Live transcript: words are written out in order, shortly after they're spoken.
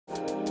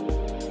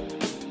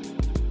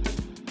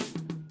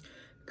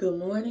Good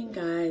morning,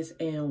 guys,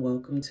 and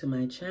welcome to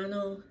my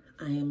channel.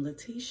 I am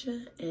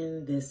Letitia,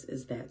 and this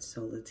is That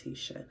So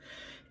Letitia.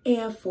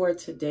 And for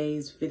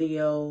today's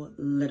video,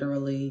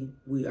 literally,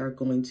 we are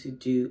going to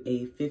do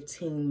a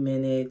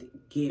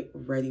 15-minute get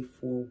ready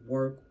for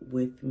work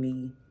with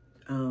me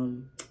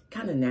kind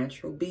of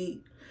natural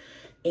beat.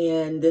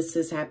 And this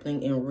is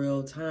happening in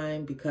real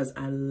time because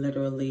I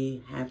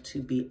literally have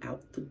to be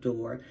out the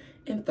door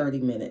in 30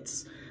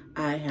 minutes.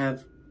 I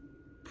have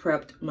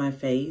prepped my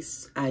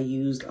face. I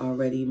used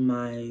already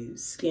my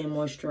skin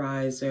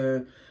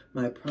moisturizer.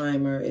 My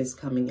primer is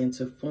coming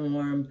into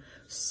form.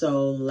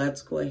 So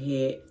let's go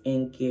ahead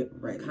and get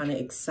ready. Kind of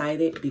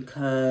excited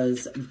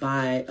because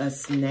by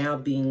us now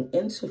being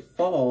into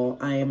fall,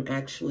 I am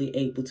actually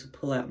able to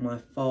pull out my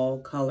fall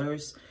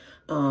colors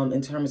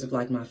in terms of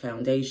like my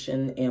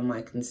foundation and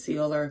my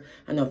concealer.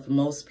 I know for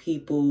most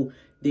people,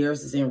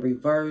 theirs is in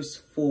reverse.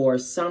 For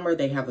summer,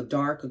 they have a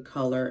darker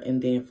color,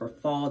 and then for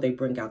fall, they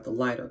bring out the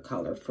lighter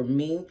color. For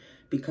me,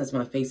 because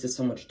my face is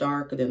so much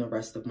darker than the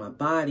rest of my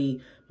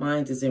body,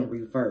 mine is in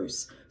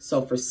reverse.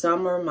 So for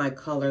summer, my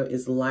color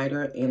is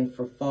lighter, and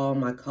for fall,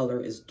 my color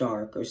is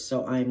darker.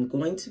 So I'm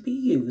going to be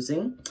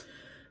using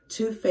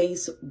Too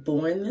Faced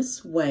Born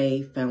This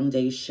Way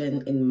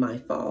foundation in my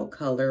fall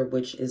color,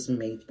 which is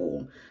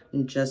Maple.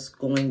 I'm just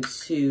going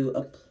to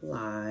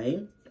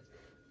apply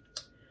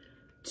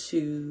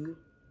 2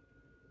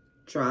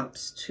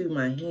 drops to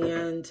my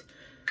hand.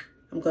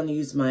 I'm going to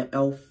use my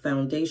e.l.f.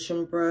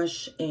 foundation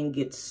brush and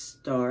get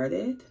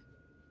started.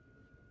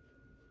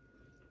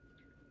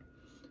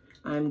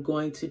 I'm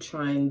going to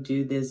try and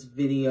do this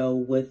video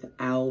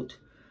without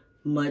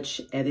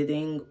much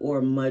editing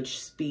or much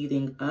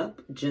speeding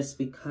up, just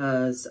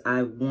because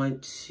I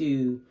want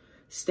to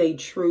stay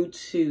true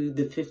to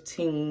the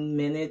 15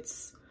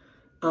 minutes,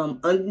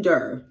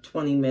 under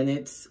 20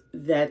 minutes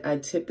that I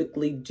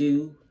typically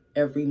do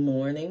every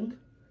morning.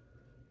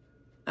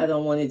 I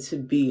don't want it to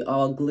be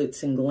all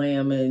glitz and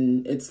glam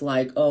and it's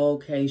like, oh,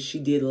 okay, she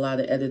did a lot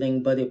of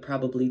editing, but it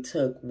probably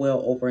took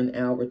well over an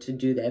hour to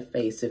do that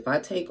face. If I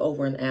take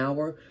over an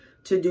hour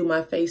to do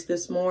my face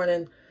this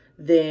morning,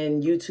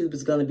 then YouTube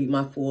is going to be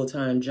my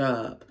full-time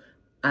job.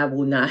 I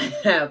will not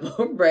have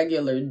a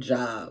regular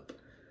job.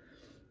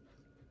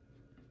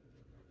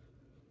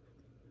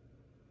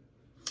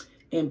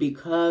 And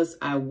because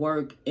I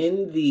work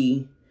in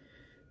the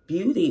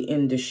beauty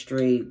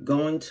industry,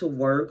 going to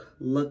work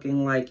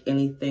looking like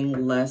anything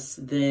less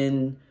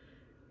than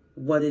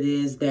what it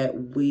is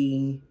that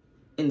we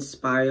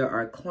inspire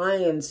our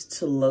clients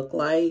to look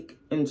like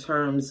in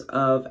terms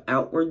of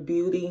outward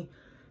beauty,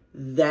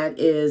 that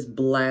is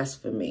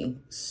blasphemy.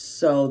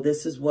 So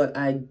this is what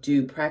I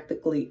do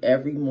practically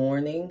every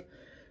morning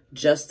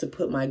just to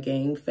put my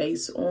game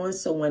face on.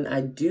 So when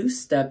I do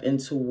step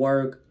into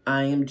work,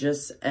 I am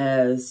just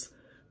as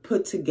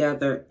put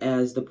together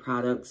as the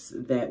products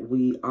that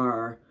we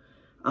are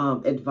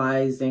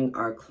advising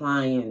our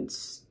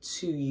clients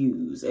to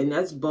use. And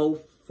that's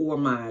both for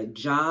my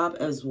job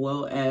as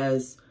well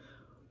as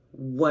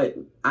what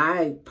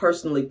I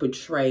personally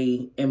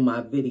portray in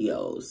my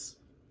videos.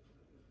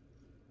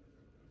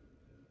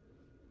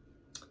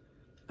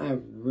 I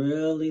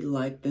really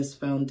like this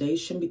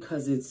foundation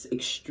because it's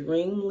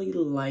extremely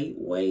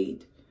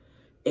lightweight.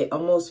 It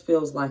almost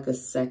feels like a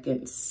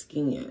second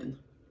skin.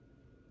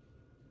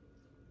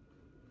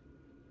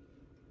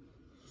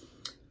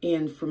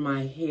 And for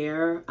my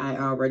hair, I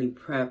already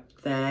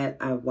prepped that.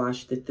 I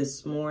washed it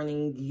this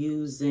morning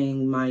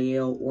using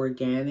Myel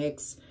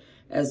Organics,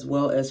 as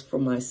well as for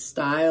my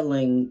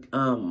styling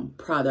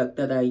product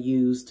that I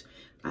used.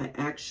 I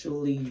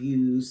actually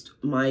used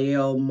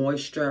Myel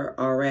Moisture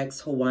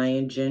RX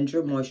Hawaiian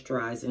Ginger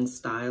Moisturizing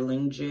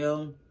Styling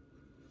Gel.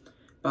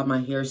 By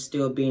my hair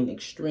still being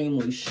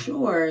extremely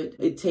short,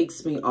 it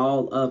takes me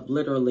all of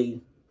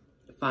literally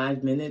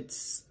 5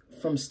 minutes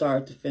from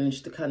start to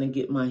finish to kind of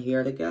get my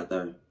hair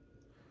together.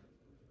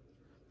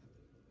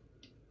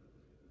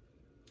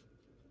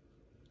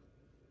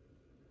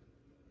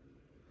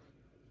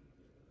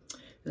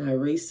 And I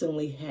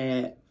recently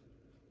had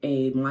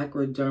a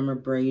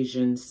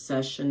microdermabrasion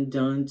session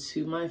done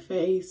to my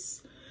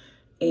face,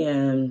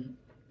 and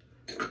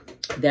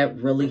that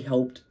really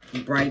helped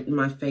brighten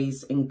my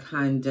face and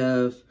kind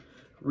of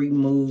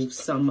remove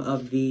some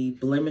of the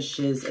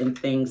blemishes and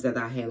things that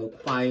I had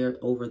acquired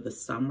over the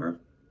summer.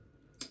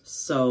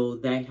 So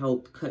that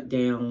helped cut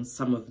down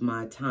some of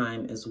my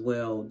time as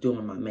well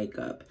doing my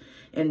makeup.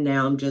 And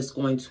now I'm just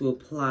going to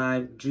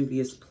apply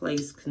Juvia's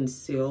Place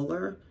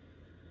Concealer.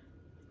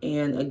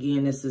 And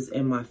again, this is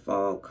in my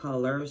fall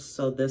color.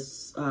 So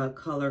this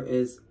color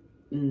is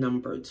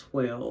number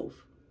 12.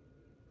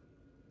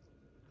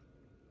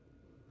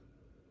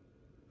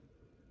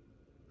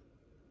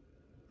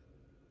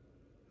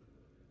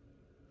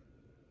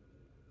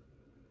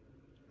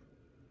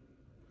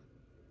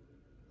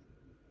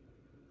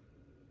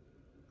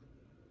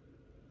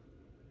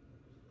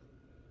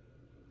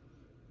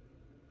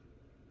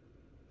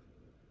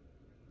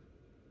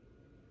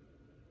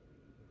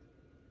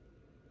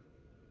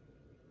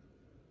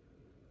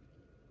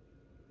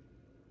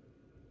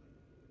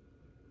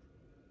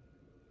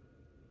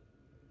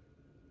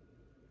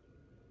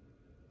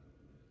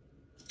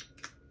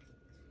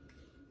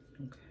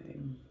 Okay.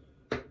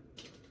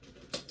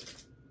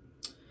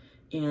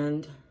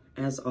 And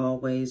as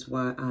always,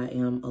 while I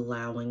am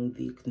allowing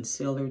the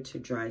concealer to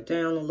dry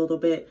down a little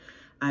bit,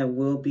 I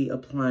will be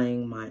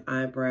applying my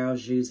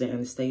eyebrows using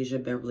Anastasia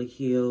Beverly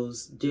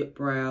Hills Dip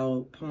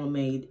Brow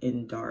Pomade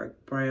in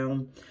dark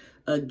brown.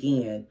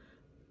 Again,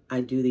 I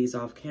do these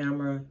off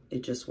camera.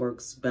 It just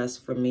works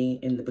best for me.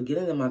 In the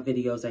beginning of my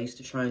videos, I used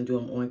to try and do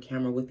them on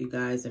camera with you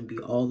guys and be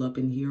all up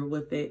in here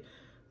with it.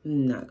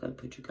 Not gonna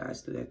put you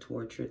guys through that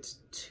torture. It's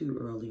too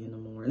early in the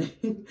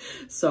morning.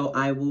 So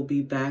I will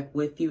be back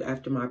with you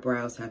after my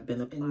brows have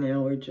been applied. And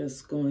now we're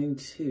just going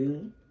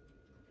to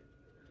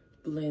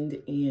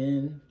blend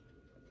in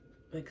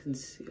my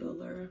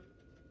concealer.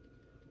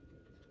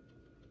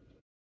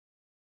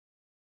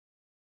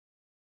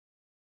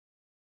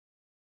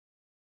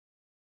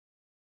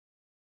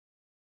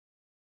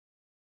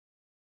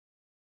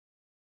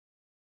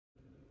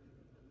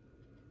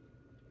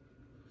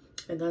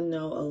 And I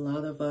know a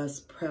lot of us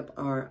prep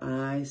our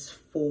eyes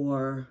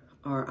for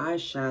our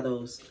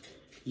eyeshadows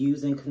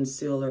using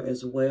concealer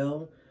as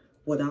well.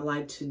 What I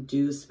like to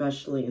do,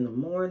 especially in the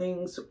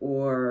mornings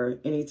or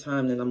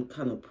anytime that I'm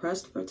kind of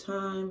pressed for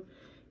time,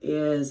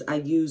 is I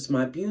use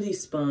my beauty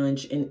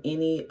sponge in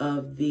any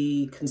of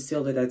the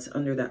concealer that's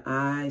under the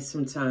eye.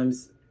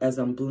 Sometimes as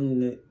I'm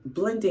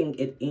blending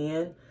it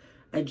in,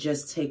 I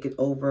just take it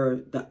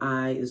over the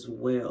eye as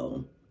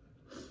well.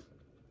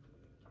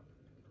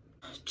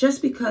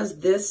 Just because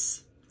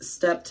this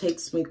step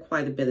takes me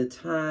quite a bit of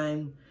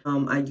time,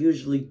 I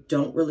usually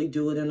don't really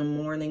do it in the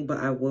morning, but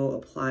I will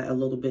apply a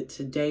little bit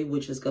today,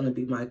 which is going to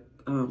be my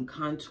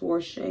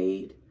contour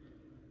shade.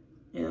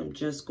 And I'm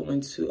just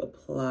going to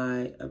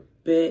apply a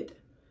bit,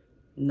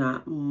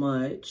 not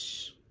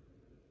much.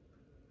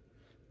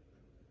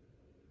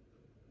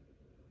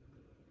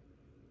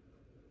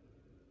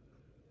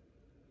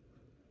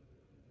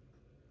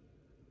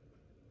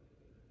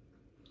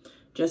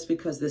 Just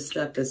because this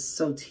step is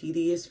so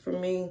tedious for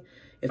me,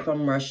 if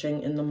I'm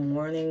rushing in the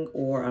morning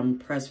or I'm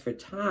pressed for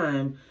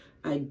time,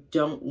 I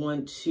don't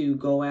want to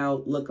go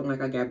out looking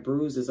like I got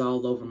bruises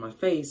all over my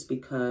face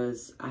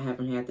because I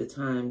haven't had the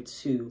time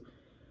to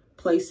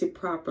place it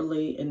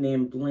properly and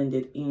then blend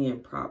it in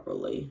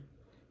properly.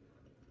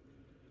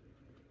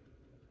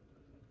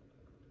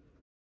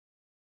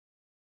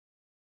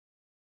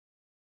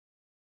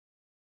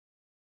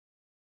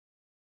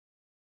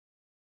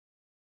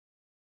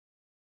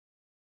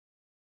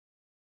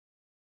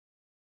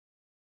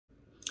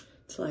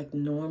 It's like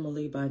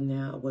normally by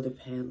now I would have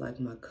had like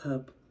my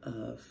cup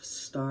of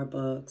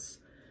Starbucks.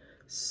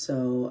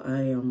 So I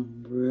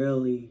am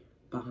really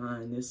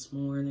behind this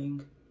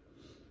morning.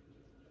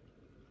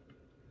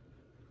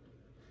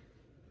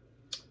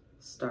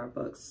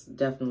 Starbucks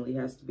definitely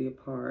has to be a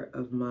part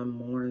of my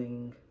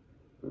morning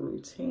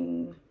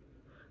routine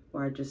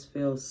where I just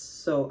feel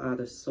so out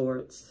of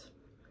sorts.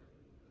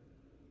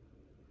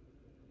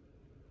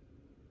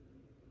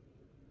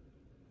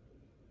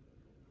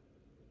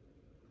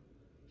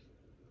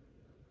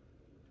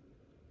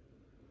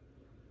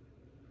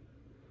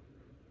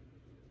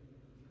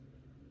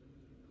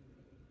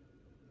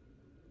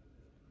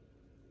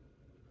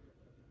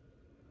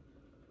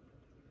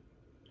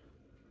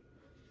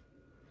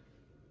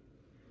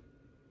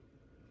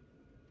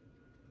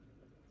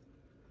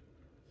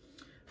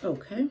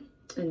 Okay,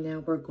 and now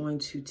we're going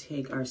to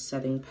take our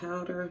setting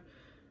powder.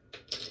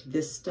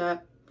 This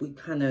step we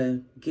kind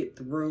of get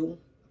through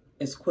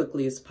as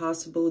quickly as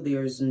possible.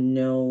 There's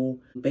no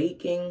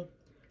baking.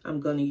 I'm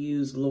going to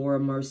use Laura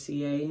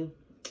Mercier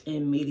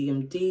in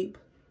medium deep.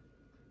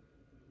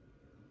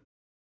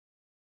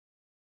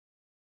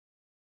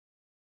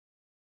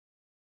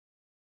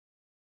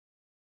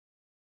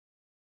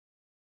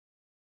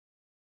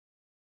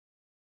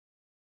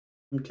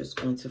 I'm just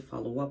going to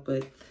follow up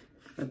with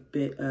a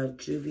bit of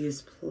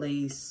Juvia's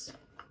Place.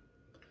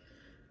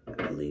 I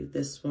believe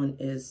this one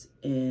is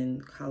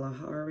in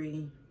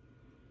Kalahari.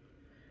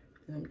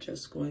 And I'm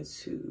just going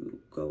to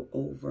go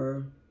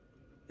over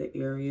the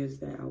areas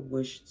that I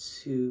wish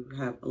to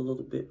have a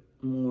little bit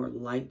more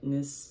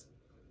lightness.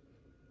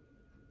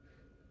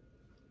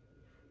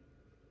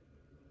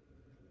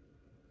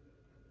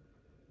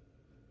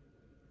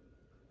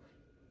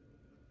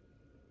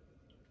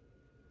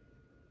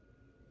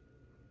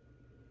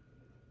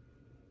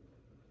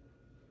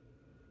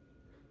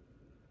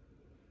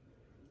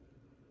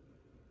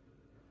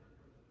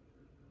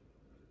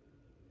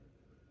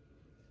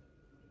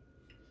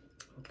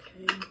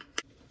 Okay,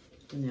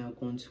 now I'm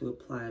going to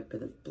apply a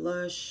bit of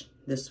blush.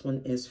 This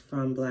one is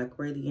from Black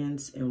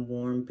Radiance in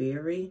Warm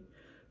Berry,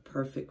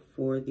 perfect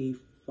for the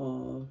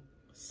fall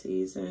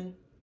season.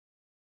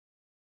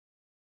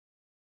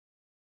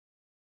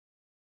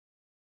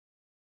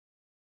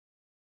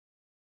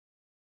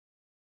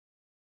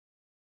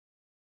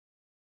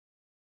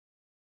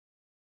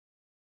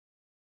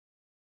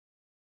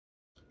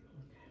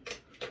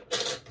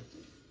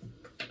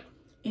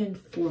 And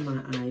for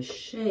my eye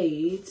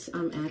shades,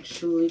 I'm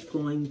actually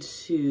going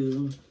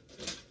to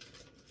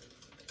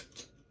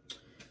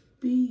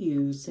be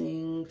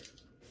using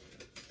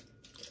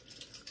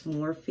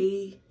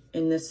Morphe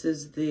And this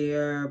is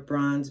their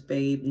Bronze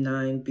Babe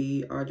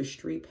 9B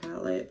Artistry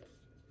palette.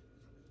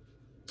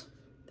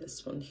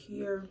 This one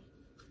here.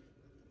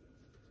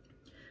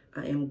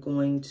 I am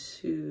going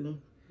to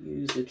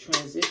use the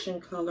transition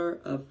color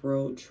of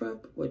Road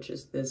Trip, which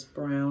is this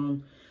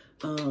brown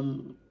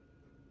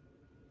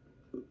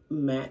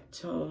matte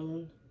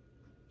tone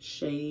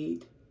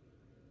shade.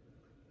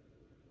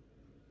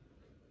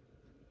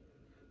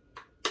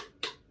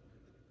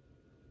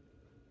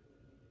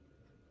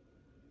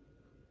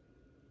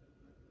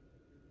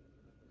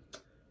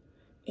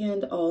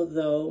 And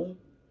although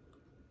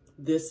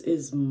this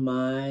is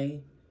my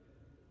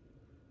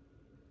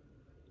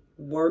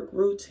work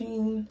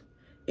routine,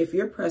 if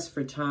you're pressed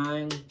for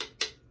time,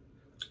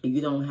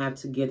 you don't have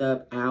to get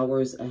up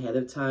hours ahead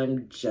of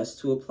time just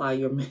to apply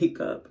your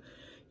makeup.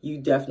 You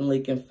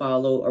definitely can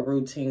follow a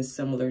routine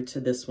similar to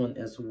this one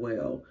as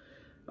well.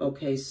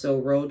 Okay, so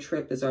Road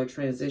Trip is our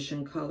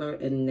transition color,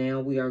 and now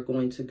we are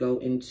going to go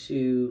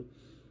into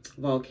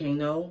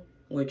Volcano,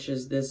 which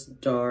is this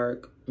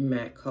dark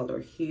matte color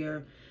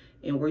here.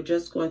 And we're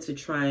just going to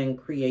try and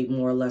create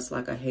more or less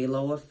like a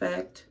halo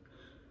effect.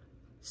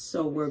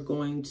 So we're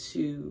going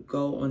to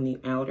go on the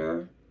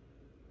outer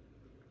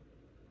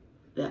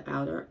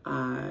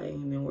eye,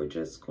 and then we're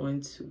just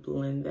going to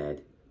blend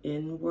that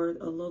inward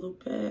a little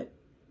bit.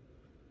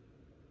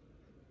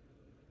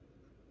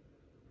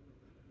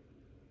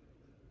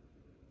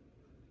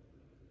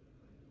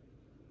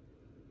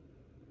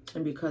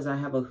 And because I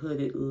have a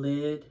hooded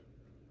lid,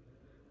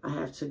 I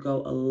have to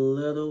go a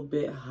little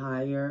bit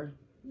higher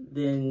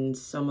than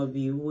some of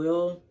you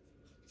will,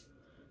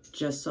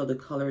 just so the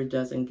color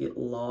doesn't get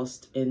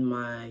lost in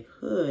my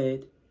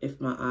hood if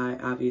my eye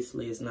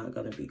obviously is not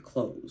going to be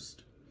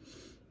closed.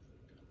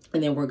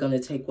 And then we're going to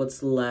take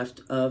what's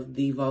left of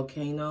the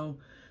Volcano.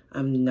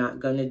 I'm not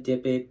going to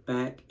dip it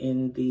back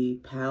in the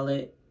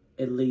palette,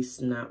 at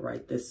least not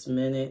right this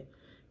minute.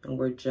 And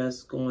we're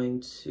just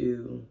going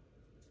to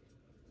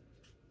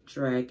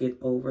drag it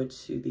over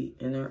to the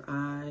inner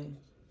eye.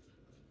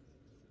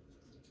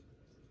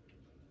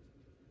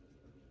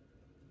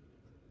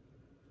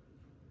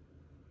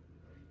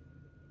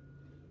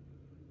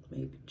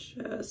 Maybe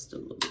just a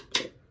little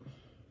bit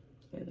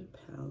in the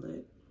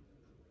palette.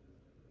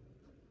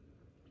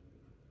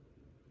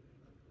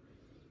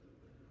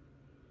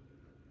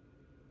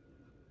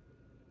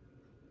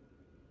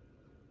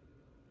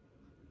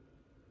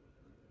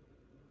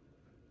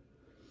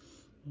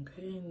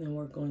 Okay, and then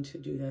we're going to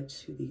do that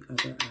to the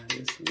other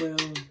eye as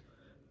well.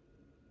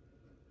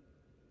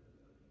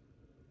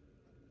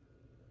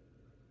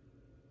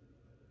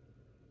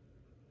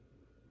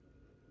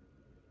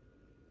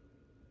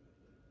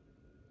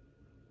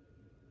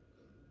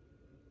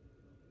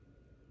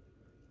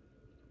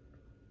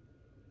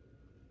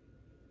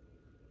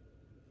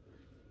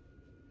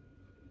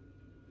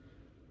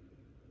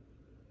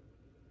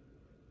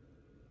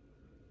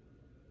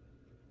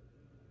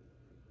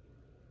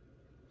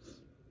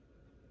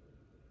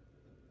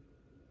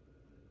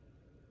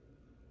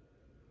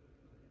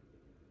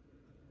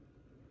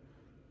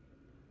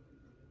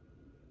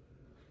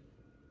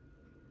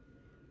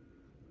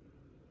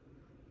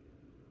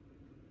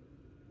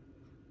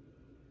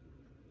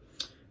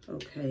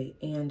 Okay,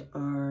 and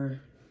our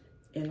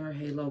inner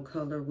halo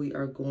color we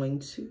are going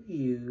to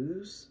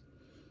use,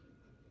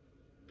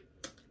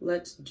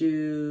 let's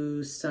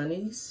do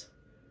Sunny's,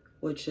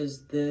 which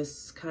is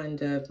this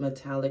kind of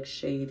metallic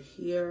shade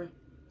here.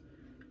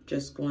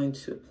 Just going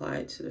to apply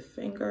it to the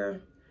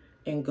finger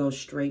and go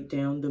straight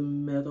down the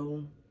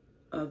middle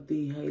of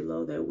the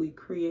halo that we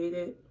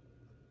created.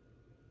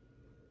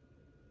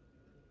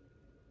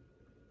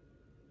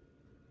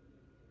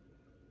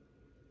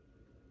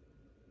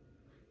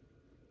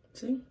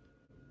 See?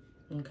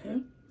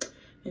 Okay.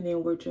 And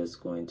then we're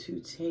just going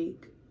to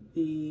take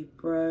the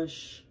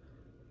brush,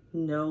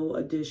 no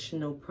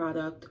additional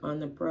product on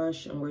the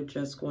brush, and we're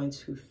just going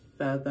to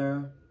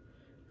feather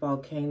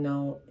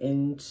Volcano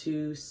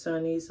into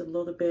Sunny's a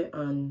little bit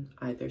on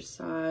either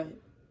side.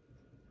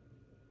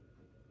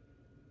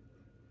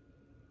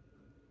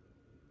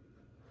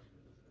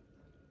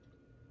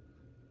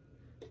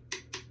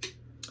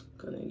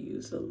 Gonna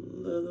use a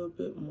little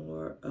bit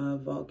more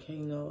of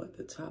Volcano at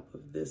the top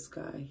of this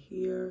guy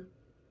here.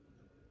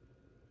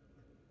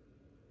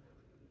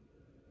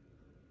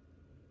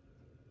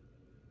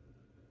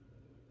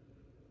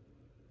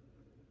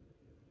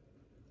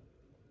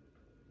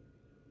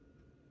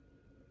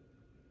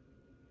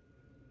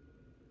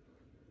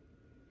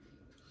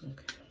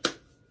 Okay.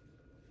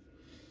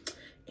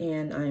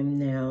 And I'm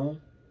now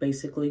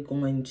basically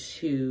going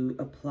to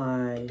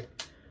apply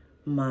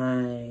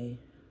my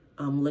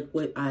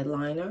liquid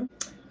eyeliner.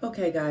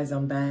 Okay guys,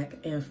 I'm back,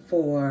 and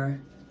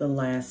for the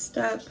last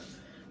step,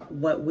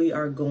 what we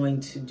are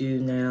going to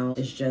do now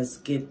is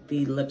just get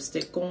the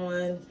lipstick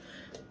on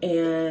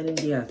and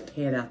yeah,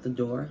 head out the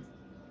door.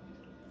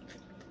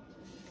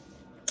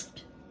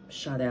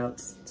 Shout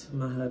outs to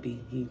my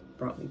hubby, he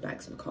brought me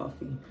back some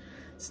coffee.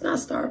 It's not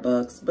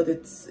Starbucks, but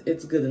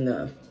it's good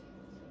enough.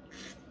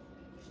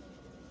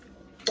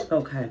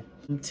 Okay,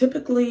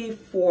 typically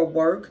for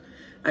work,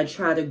 I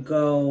try to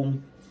go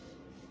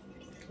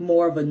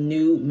more of a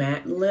nude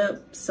matte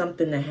lip,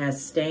 something that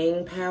has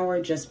staying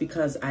power, just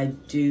because I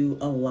do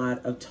a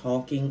lot of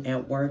talking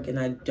at work and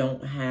I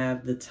don't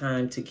have the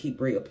time to keep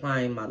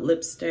reapplying my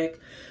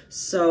lipstick.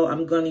 So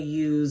I'm going to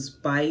use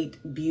Bite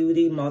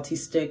Beauty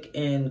Multistick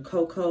in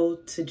Cocoa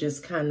to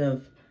just kind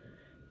of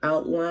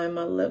outline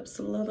my lips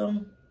a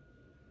little.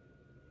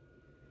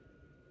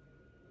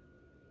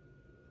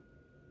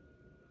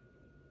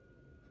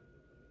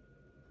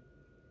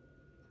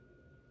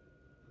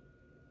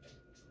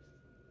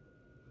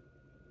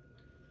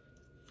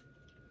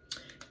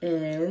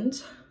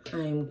 And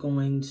I'm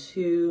going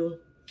to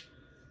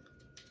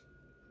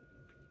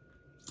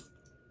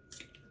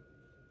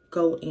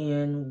go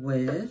in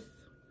with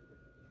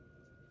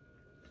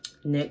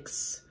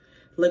NYX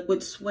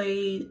Liquid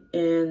Suede,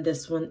 and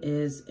this one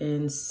is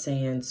in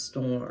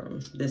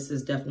Sandstorm. This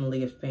is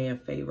definitely a fan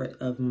favorite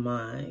of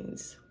mine.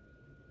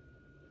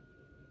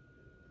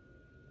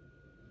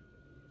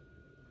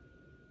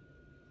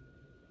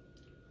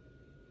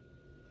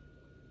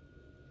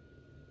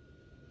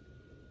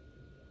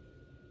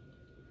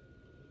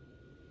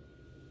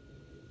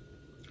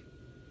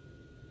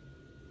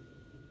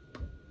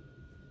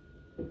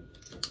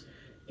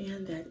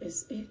 And that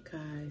is it,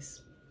 guys.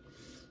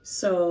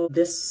 So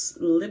this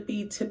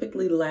lippy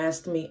typically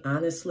lasts me,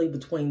 honestly,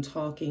 between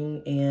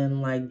talking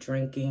and like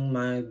drinking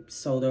my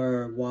soda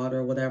or water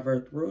or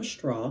whatever through a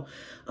straw.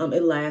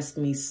 It lasts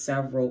me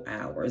several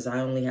hours. I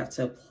only have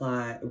to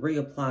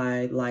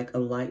reapply like a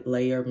light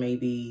layer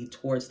maybe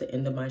towards the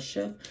end of my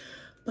shift.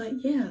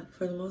 But yeah,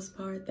 for the most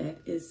part, that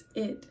is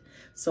it.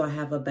 So I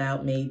have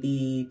about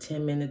maybe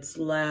 10 minutes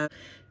left.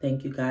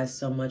 Thank you guys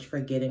so much for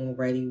getting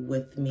ready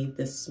with me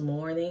this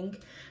morning.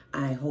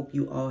 I hope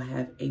you all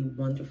have a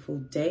wonderful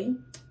day.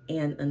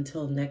 And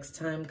until next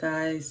time,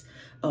 guys.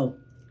 Oh,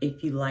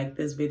 if you like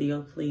this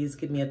video, please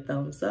give me a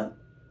thumbs up.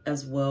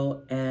 As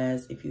well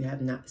as if you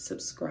have not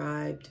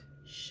subscribed,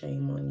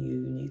 shame on you.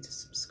 You need to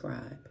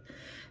subscribe.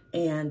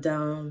 And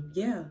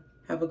yeah,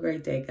 have a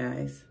great day,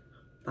 guys.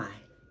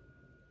 Bye.